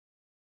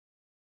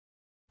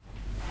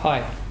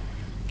Hi,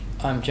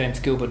 I'm James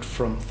Gilbert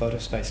from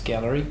PhotoSpace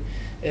Gallery.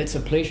 It's a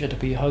pleasure to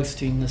be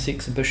hosting this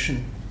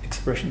exhibition,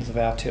 Expressions of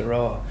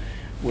Aotearoa,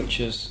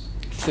 which is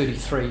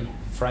 33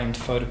 framed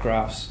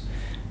photographs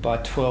by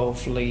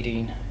 12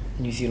 leading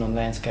New Zealand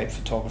landscape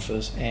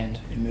photographers and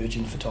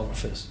emerging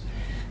photographers.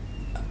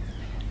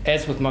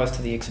 As with most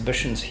of the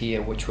exhibitions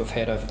here, which we've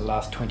had over the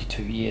last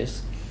 22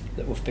 years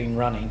that we've been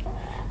running,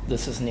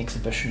 this is an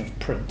exhibition of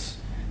prints,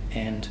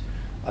 and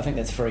I think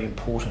that's very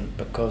important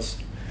because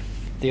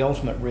the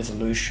ultimate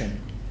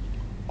resolution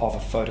of a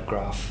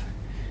photograph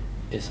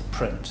is a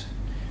print.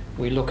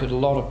 We look at a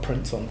lot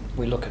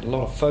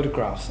of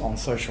photographs on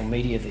social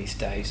media these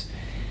days,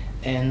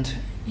 and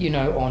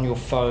on your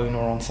phone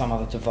or on some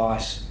other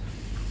device,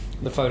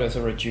 the photos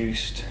are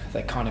reduced,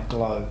 they kind of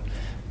glow,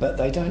 but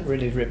they don't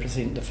really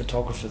represent the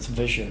photographer's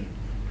vision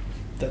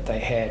that they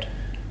had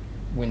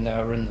when they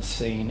were in the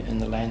scene, in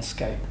the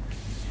landscape.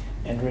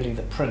 And really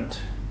the print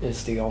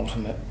is the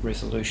ultimate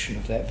resolution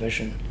of that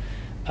vision.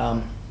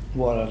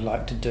 What I'd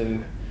like to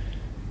do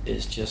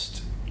is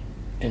just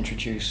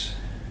introduce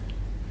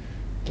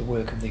the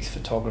work of these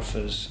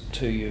photographers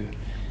to you,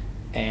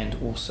 and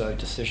also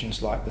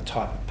decisions like the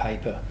type of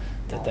paper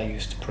that they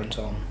used to print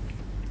on.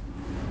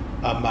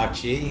 I'm Mark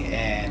G,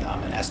 and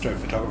I'm an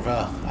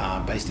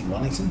astrophotographer based in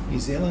Wellington, New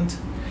Zealand.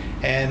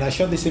 And I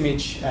shot this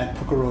image at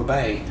Aotearoa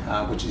Bay,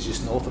 which is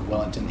just north of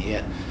Wellington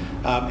here.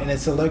 And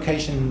it's a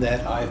location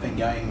that I've been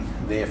going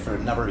there for a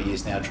number of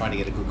years now, trying to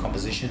get a good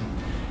composition.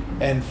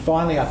 And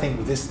finally, I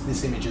think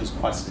this image was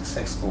quite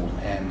successful,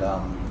 and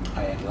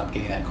I ended up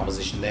getting that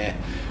composition there.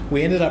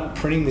 We ended up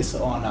printing this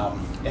on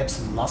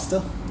Epsom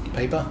luster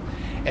paper,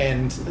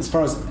 and as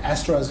far as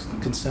Astro is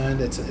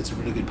concerned, it's a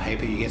really good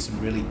paper. You get some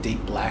really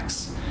deep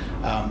blacks.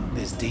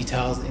 There's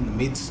details in the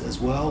mids as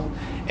well,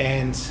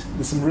 and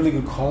there's some really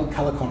good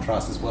color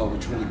contrast as well,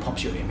 which really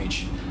pops your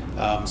image.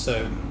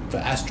 So for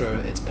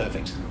Astro, it's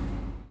perfect.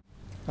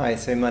 Hi,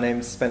 so my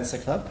name's Spencer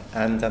Clubb,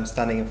 and I'm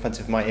standing in front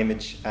of my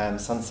image,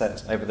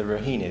 Sunset over the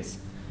Rohini's.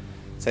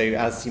 So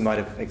as you might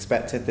have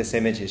expected, this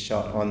image is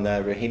shot on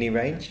the Rohini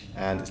range,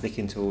 and it's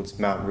looking towards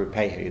Mount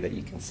Ruapehu that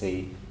you can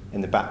see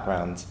in the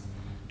background.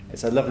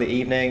 It's a lovely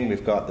evening.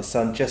 We've got the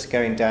sun just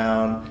going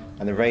down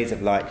and the rays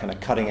of light kind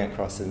of cutting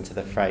across into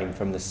the frame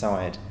from the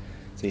side.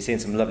 So you're seeing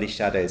some lovely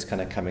shadows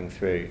kind of coming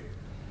through.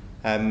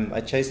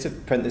 I chose to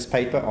print this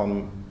paper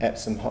on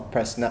Epsom Hot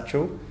Press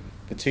Natural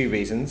for two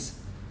reasons.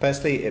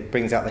 Firstly, it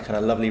brings out the kind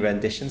of lovely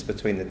renditions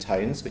between the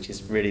tones, which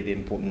is really the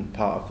important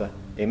part of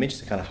the image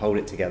to kind of hold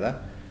it together.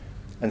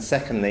 And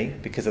secondly,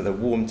 because of the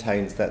warm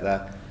tones that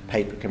the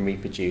paper can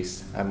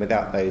reproduce, and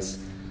without those,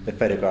 the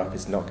photograph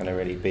is not going to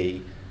really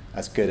be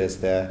as good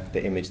as the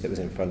image that was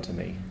in front of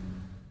me.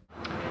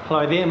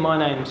 Hello there, my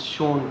name's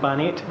Sean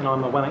Barnett, and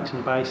I'm a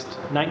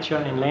Wellington-based nature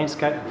and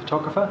landscape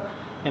photographer,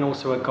 and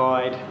also a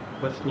guide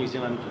with New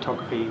Zealand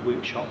photography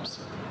workshops.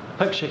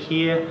 The picture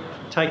here,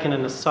 taken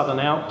in the Southern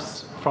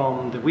Alps,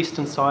 from the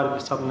western side of the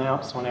Southern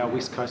Alps on our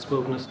West Coast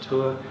Wilderness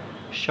Tour,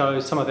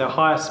 shows some of our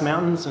highest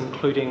mountains,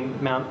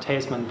 including Mount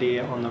Tasman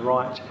there on the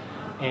right.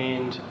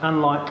 And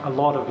unlike a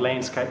lot of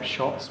landscape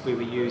shots where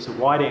we use a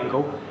wide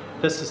angle,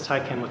 this is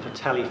taken with a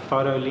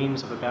telephoto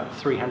lens of about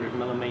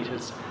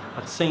 300mm.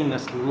 I'd seen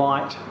this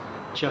light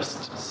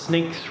just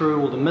sneak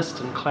through all the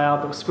mist and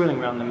cloud that was swirling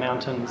around the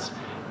mountains,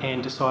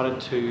 and decided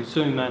to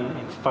zoom in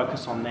and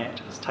focus on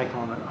that. It's taken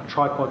on a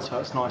tripod, so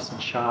it's nice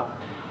and sharp.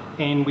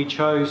 And we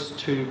chose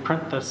to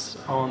print this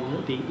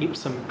on the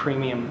Epsom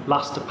Premium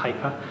Luster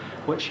paper,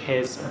 which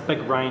has a big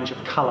range of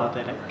colour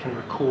that it can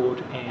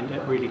record, and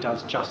it really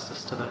does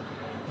justice to the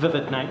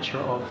vivid nature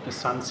of the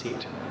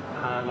sunset.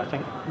 I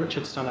think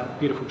Richard's done a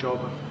beautiful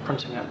job of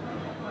printing it,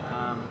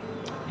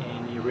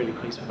 and you're really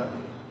pleased with it.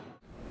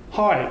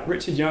 Hi,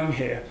 Richard Young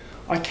here.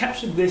 I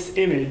captured this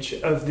image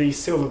of the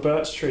silver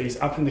birch trees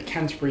up in the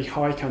Canterbury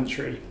High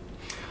Country.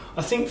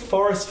 I think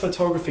forest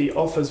photography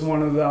offers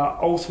one of the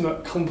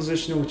ultimate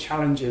compositional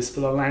challenges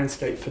for the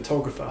landscape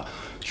photographer,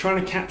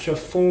 trying to capture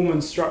form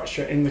and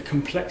structure in the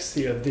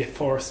complexity of the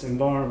forest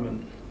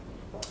environment.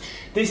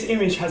 This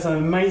image has an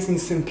amazing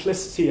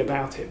simplicity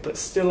about it, but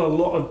still a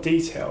lot of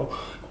detail,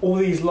 all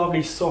these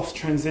lovely soft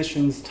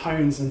transitions,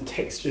 tones and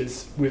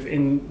textures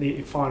within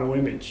the final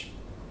image.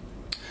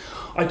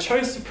 I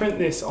chose to print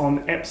this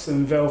on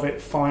Epsom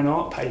Velvet fine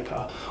art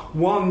paper,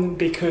 one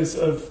because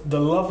of the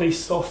lovely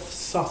soft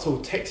subtle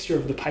texture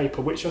of the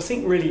paper, which I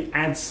think really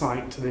adds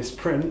something to this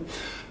print,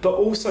 but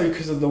also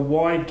because of the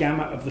wide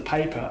gamut of the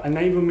paper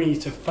enable me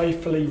to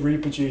faithfully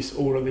reproduce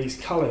all of these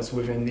colours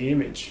within the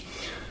image.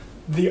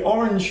 The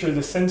orange through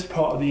the centre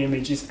part of the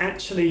image is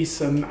actually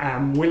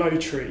some willow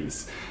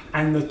trees,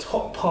 and the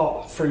top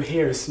part through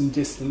here is some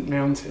distant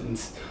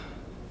mountains.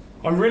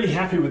 I'm really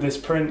happy with this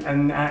print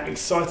and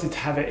excited to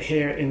have it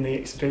here in the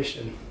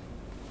exhibition.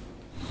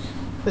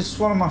 This is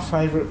one of my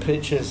favourite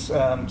pictures.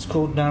 It's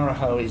called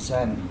Narahoe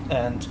Zen,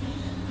 and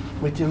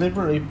we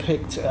deliberately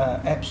picked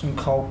Epsom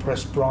Cold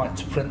Press Bright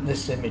to print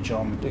this image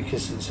on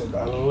because it's a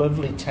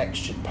lovely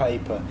textured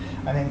paper,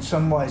 and in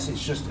some ways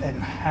it's just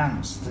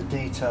enhanced the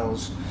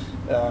details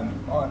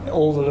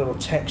all the little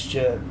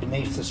texture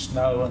beneath the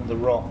snow and the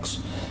rocks.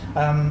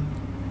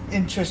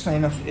 Interestingly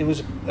enough, it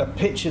was a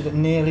picture that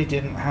nearly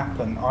didn't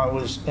happen. I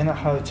was in a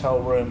hotel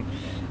room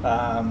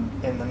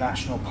in the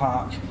national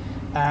park,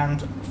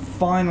 and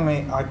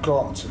finally I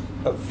got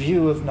a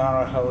view of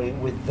Narahoe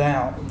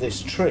without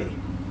this tree.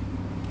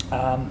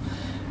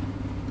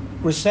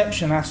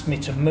 Reception asked me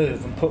to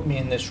move and put me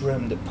in this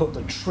room that put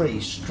the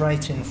tree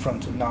straight in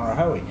front of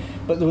Narahoe,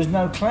 but there was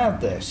no cloud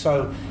there,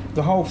 so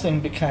the whole thing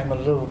became a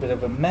little bit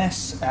of a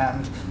mess,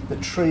 and the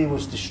tree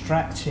was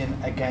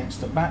distracting against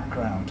the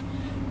background.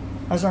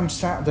 As I'm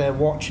sat there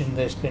watching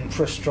this, being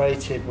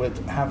frustrated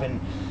with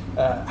having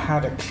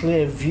had a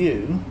clear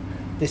view,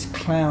 this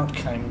cloud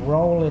came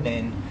rolling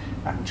in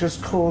and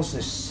just caused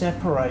this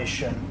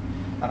separation,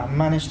 and I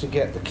managed to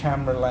get the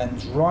camera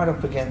lens right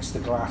up against the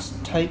glass,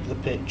 take the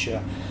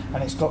picture,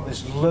 and it's got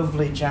this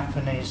lovely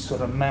Japanese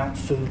sort of Mount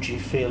Fuji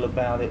feel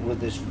about it with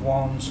this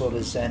one sort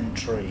of Zen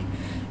tree,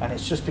 and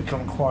it's just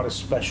become quite a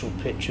special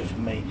picture for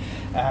me.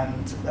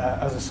 And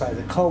as I say,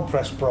 the cold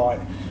pressed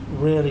bright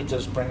really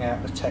does bring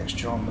out the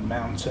texture on the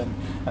mountain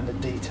and the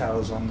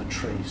details on the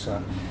tree,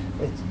 so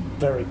it's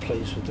very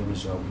pleased with the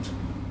result.